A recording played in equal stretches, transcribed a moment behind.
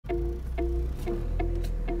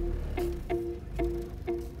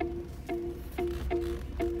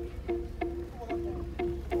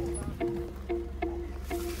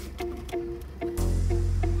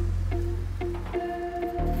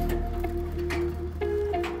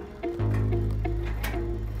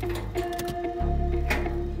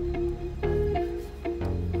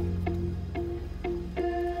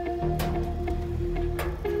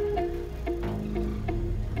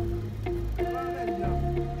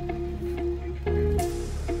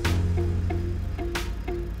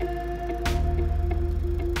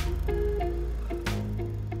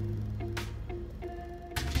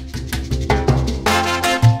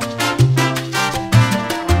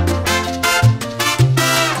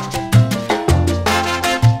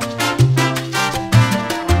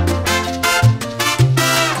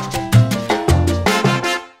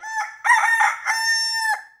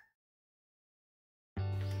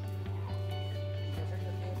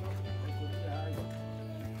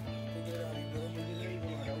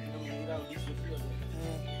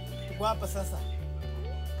Tuko hapa sasa.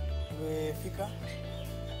 Tumefika.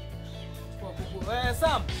 Chukua kuku.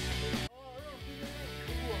 Sam.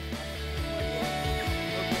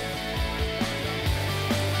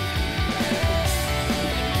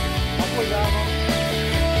 Hapo jana.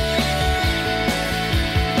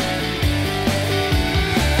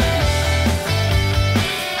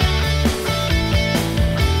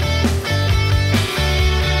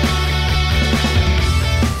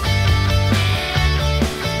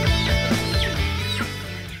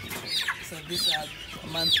 These are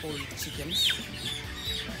month-old chickens.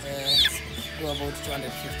 Go about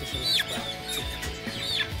 250 shillings per chicken.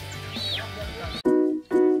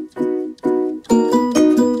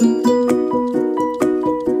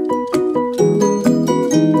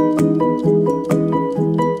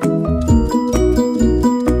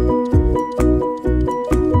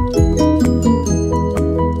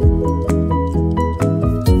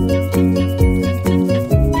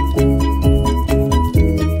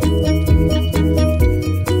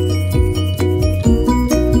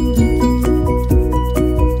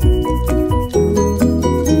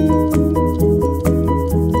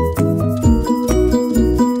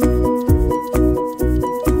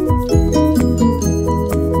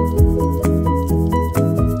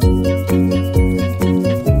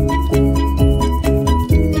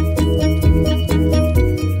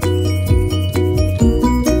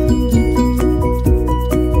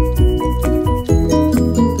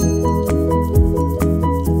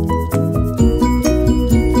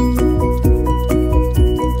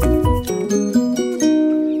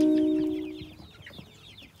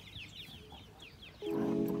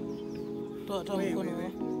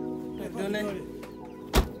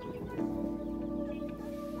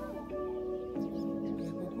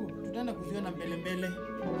 Tutaenda kuziona mbele mbele.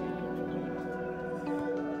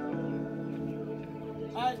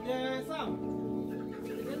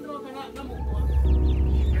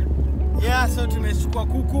 Yeah, so tumechukua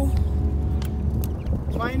kuku.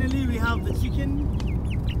 Finally we have the chicken.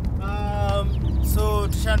 So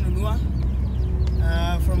tushanunua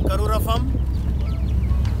from Karura farm.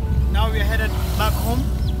 Now we are headed back home.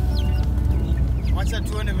 Wacha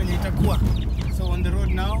tuone venye itakuwa. So on the road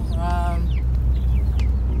now,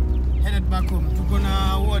 headed back home. Tuko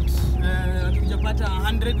na what? Tumejapata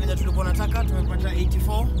 100 venye tulikuwa nataka, tumepata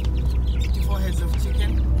 84 heads of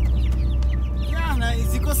chicken. Yeah, na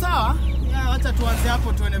ziko sawa. Yeah, wacha tuanze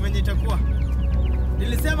hapo tuone venye itakuwa.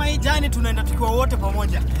 Nilisema hii jani tunaenda tukiwa wote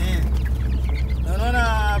pamoja.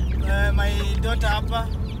 Naona my daughter hapa.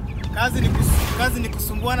 Kazi ni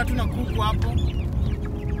kusumbuana tu na kuku hapo.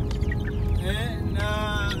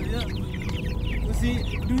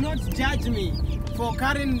 Do not judge me for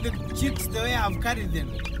carrying the chicks the way I have carried them.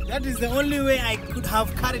 That is the only way I could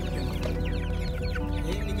have carried them.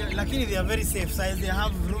 Lakini they are very safe size. They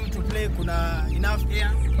have room to play. Kuna enough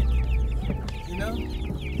air. You know?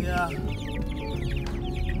 Yeah.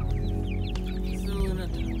 So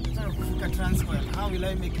nataka kufika Transcoil. How will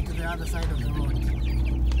I make it to the other side of the road?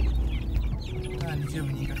 Nijue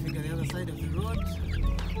when you can figure the other side of the road. I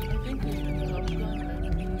think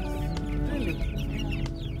really?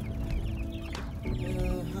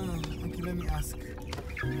 Okay, let me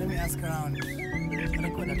ask around.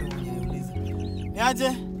 Anakwenda tu kuniuliza.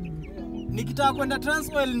 Niaje? Nikitaka kwenda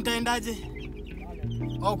Transcoil nitaendaje?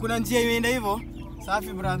 Oh, kuna njia imeenda hivyo?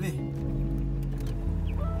 Safi brother.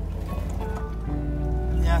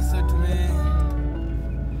 Yeah, so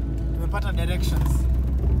tumepata directions.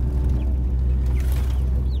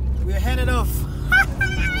 We're headed off.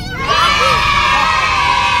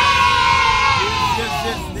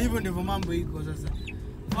 Yes, hivyo ndivyo mambo iko sasa.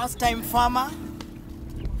 First time farmer,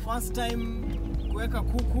 first time kuweka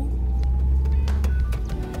kuku,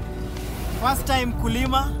 first time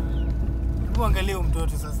kulima. Hebu angalia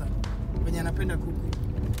mtoto sasa venye anapenda kuku.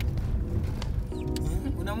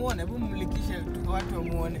 Unamuona, hebu mlikishe watu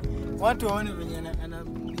wamuone. Watu waone venye ana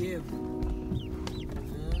behave.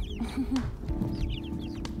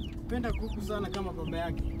 Penda kuku sana kama baba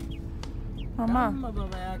yake. Mama. Kama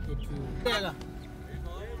baba yake tu.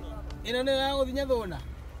 Ina neno yangu vinyadona.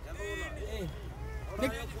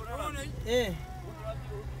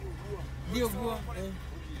 Ndio gua.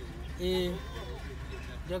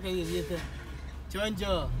 Joka hiyo yote.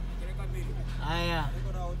 Chonjo. Haya.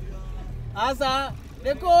 Asa,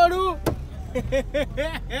 dekoru.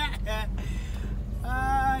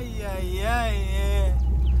 Ay.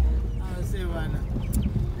 Ase bana.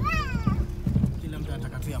 Kila mtu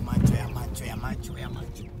anataka tu ya macho.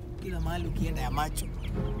 Kila mahali ukienda ya macho.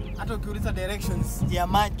 Hata ukiuliza directions ya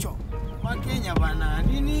macho. Kwa Kenya bana,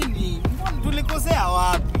 ni nini? Mbona tulikosea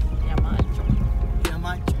wapi? Ya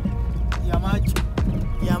macho.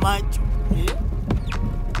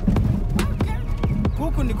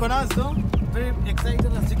 huku niko nazo. Very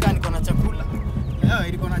excited nasika niko na chakula. Leo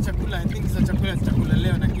ilikuwa na chakula. I think hizo chakula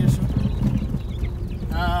leo na kesho.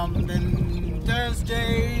 Then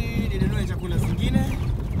Thursday nilinunua chakula zingine.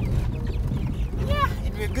 Yeah,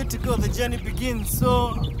 it will be good to go. The journey begins.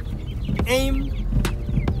 So aim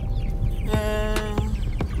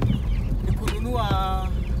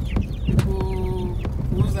ni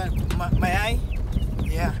kuuza mayai.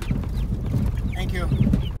 Yeah. Thank you.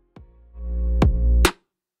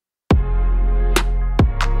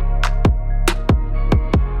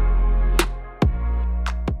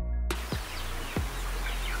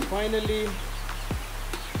 Finally,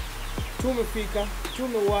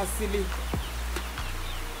 tumewasili.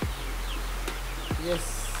 Yes,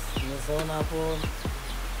 unaona hapo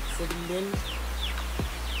setting.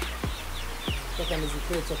 Nataka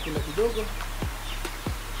nizikue chakula kidogo.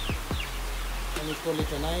 And call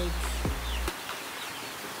it a night.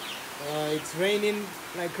 It's raining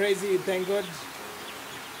like crazy, thank God.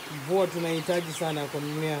 Mvua tunahitaji sana kwa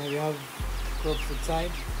mimea. We have crops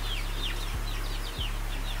outside.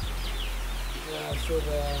 Yeah, so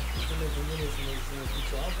the zingine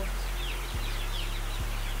zinafichwa hapa.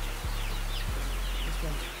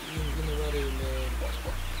 Nyingine bado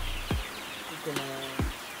iko na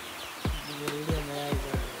mayai.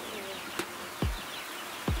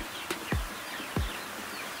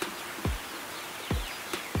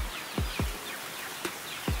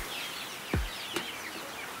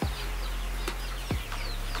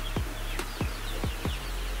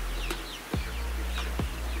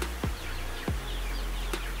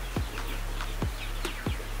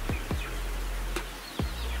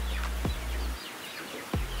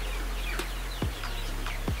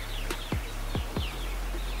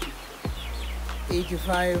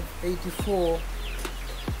 85, 84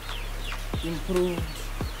 improved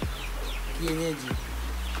kienyeji.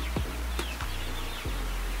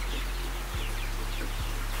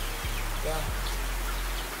 Yeah.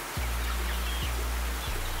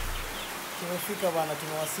 Tumefika bana,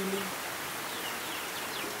 tumewasili.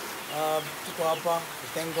 Tuko hapa,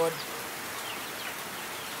 thank God.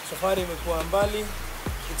 Safari imekuwa mbali.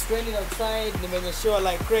 It's raining outside, nimenyeshewa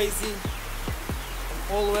like crazy.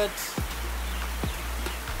 I'm all wet.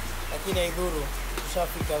 Lakini haidhuru,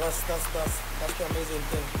 tushafika. That's the amazing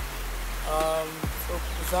thing. So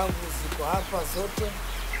kuku zangu ziko hapa zote.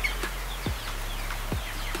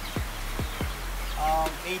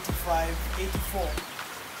 85, 84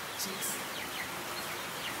 chicks.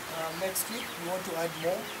 Next week we want to add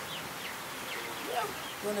more. Yeah,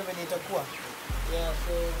 tuone vile itakuwa. Yeah,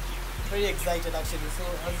 so very excited actually. So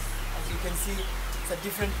as you can see, it's a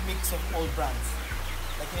different mix of all brands.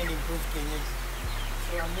 Lakini ni improved kienyeji.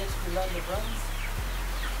 So I'm yet to learn the brands.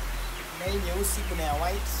 Na hii nyeusi kuna ya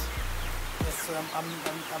white. Yes, so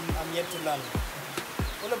I'm yet to learn.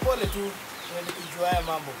 Pole tu tunajua haya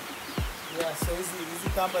mambo. Yeah, so hizi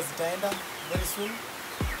kamba zitaenda very soon.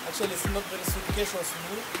 Actually it's not very soon, kesho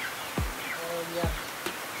asubuhi. Yeah.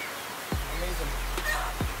 Amazing.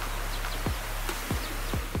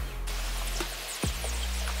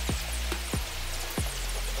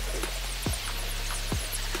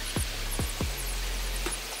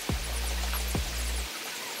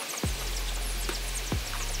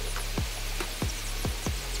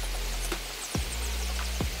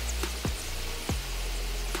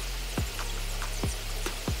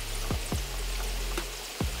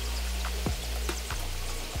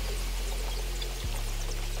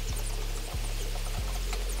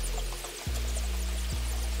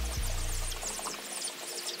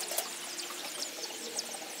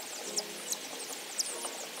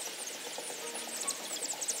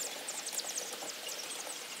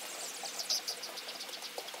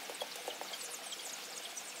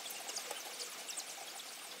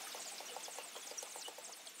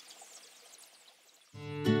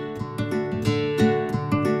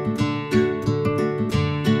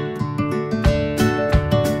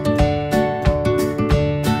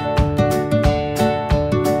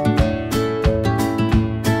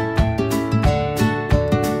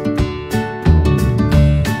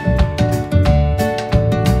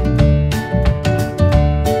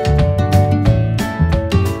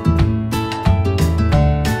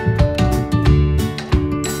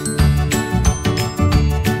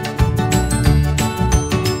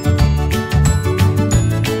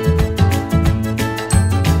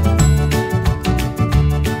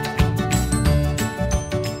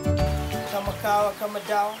 Kama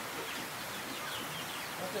dawa.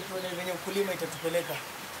 Hata tuone venye ukulima itatupeleka.